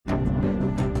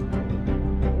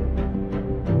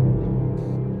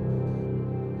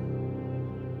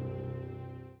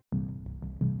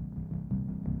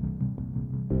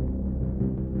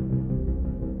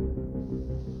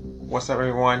What's up,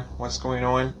 everyone? What's going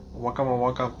on?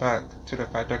 Welcome back to the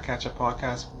Factor Catcher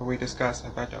podcast, where we discuss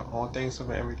and factor all things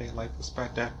from an everyday life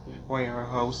perspective. We're your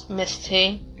hosts, Miss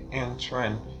T and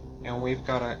Trent, and we've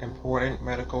got an important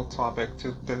medical topic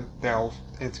to delve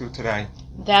into today.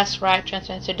 That's right,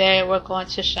 Trenton. Today we're going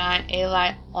to shine a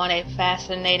light on a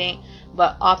fascinating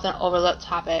but often overlooked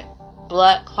topic: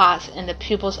 blood clots in the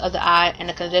pupils of the eye and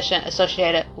the condition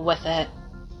associated with it.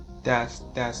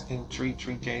 That's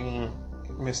intriguing,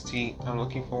 Miss T. I'm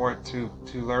looking forward to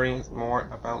learning more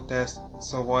about this.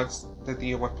 So what's the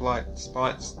deal with blood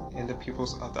spots in the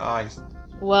pupils of the eyes?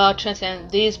 Well, Trenton,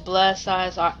 these blood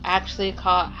spots are actually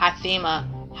called hyphema.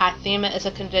 Hyphema is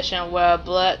a condition where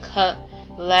blood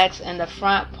collects in the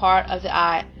front part of the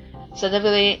eye,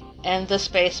 specifically in the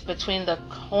space between the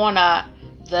cornea,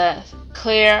 the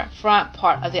clear front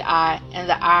part of the eye, and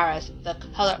the iris, the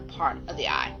colored part of the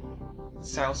eye.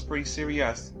 Sounds pretty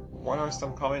serious. What are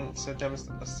some common symptoms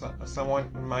someone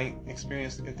might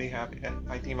experience if they have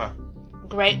hyphema?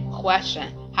 Great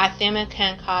question. Hyphema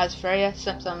can cause various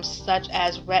symptoms such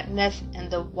as redness in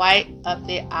the white of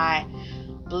the eye,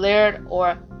 blurred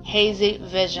or hazy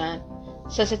vision,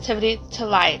 sensitivity to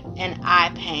light, and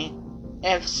eye pain.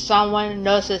 If someone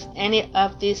notices any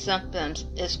of these symptoms,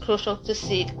 it's crucial to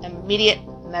seek immediate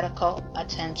medical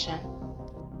attention.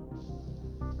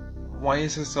 Why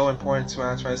is it so important to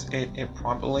address it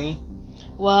properly?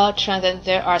 Well, Trenton,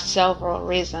 there are several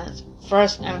reasons.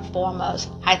 First and foremost,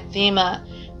 hyphema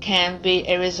can be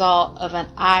a result of an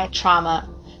eye trauma,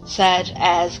 such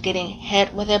as getting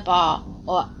hit with a ball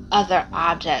or other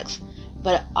objects,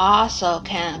 but it also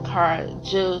can occur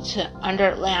due to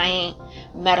underlying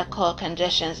medical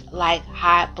conditions like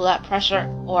high blood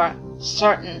pressure or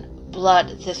certain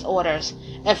blood disorders.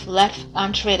 If left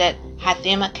untreated,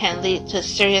 hyphema can lead to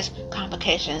serious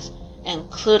complications,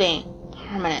 including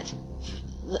permanent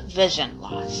vision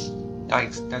loss.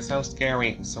 Yikes, that sounds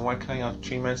scary. So what kind of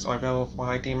treatments are available for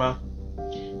hyphema?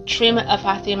 Treatment of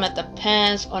hyphema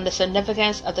depends on the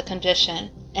significance of the condition.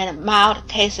 In mild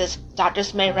cases,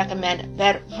 doctors may recommend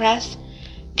bed rest,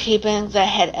 keeping the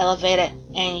head elevated,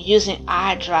 and using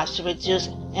eye drops to reduce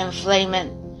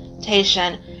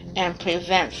inflammation and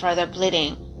prevent further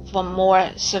bleeding. For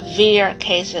more severe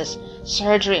cases,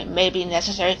 surgery may be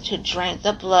necessary to drain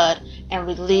the blood and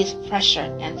release pressure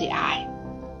in the eye.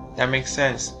 That makes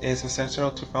sense. It's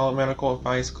essential to follow medical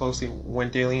advice closely when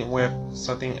dealing with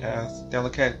something as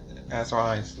delicate as our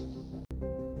eyes.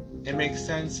 It makes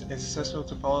sense. It's essential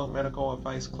to follow medical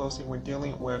advice closely when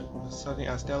dealing with something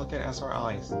as delicate as our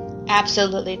eyes.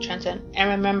 Absolutely, Trenton. And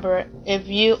remember, if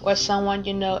you or someone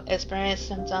you know experience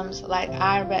symptoms like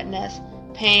eye redness,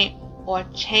 pain, or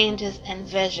changes in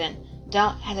vision,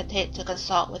 don't hesitate to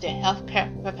consult with your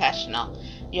healthcare professional.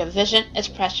 Your vision is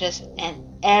precious, and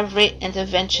every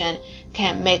intervention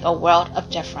can make a world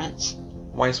of difference.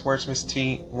 Wise words, Miss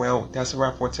T. Well, that's a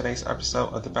wrap for today's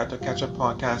episode of the Factor Catcher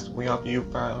podcast. We hope you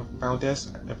found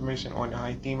this information on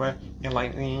hyphema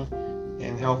enlightening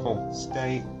and helpful.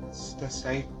 Stay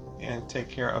safe and take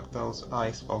care of those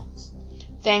eyes, folks.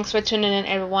 Thanks for tuning in,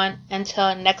 everyone.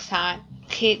 Until next time,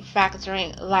 keep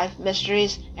factoring life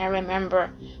mysteries, and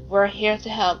remember, we're here to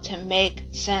help to make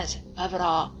sense of it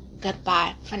all.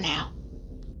 Goodbye for now.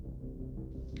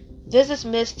 This is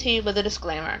Miss T with a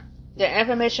disclaimer. The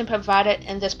information provided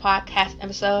in this podcast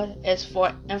episode is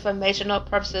for informational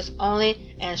purposes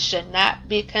only and should not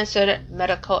be considered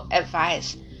medical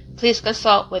advice. Please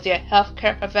consult with your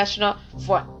healthcare professional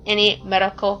for any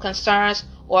medical concerns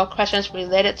or questions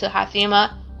related to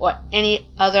hyphema or any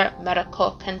other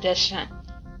medical condition.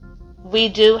 We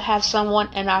do have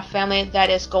someone in our family that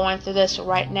is going through this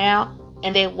right now,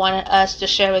 and they wanted us to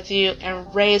share with you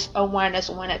and raise awareness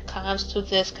when it comes to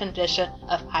this condition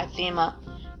of hyphema.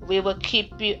 We will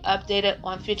keep you updated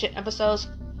on future episodes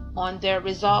on their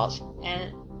results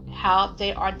and how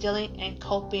they are dealing and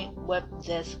coping with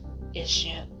this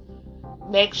issue.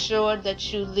 Make sure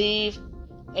that you leave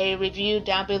a review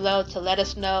down below to let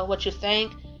us know what you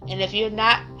think. And if you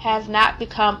have not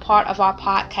become part of our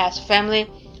podcast family,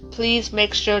 please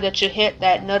make sure that you hit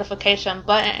that notification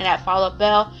button and that follow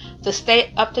bell to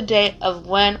stay up to date of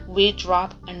when we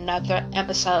drop another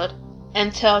episode.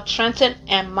 Until Trenton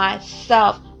and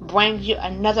myself bring you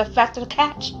another Factor to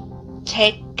Catch,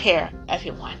 take care,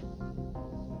 everyone.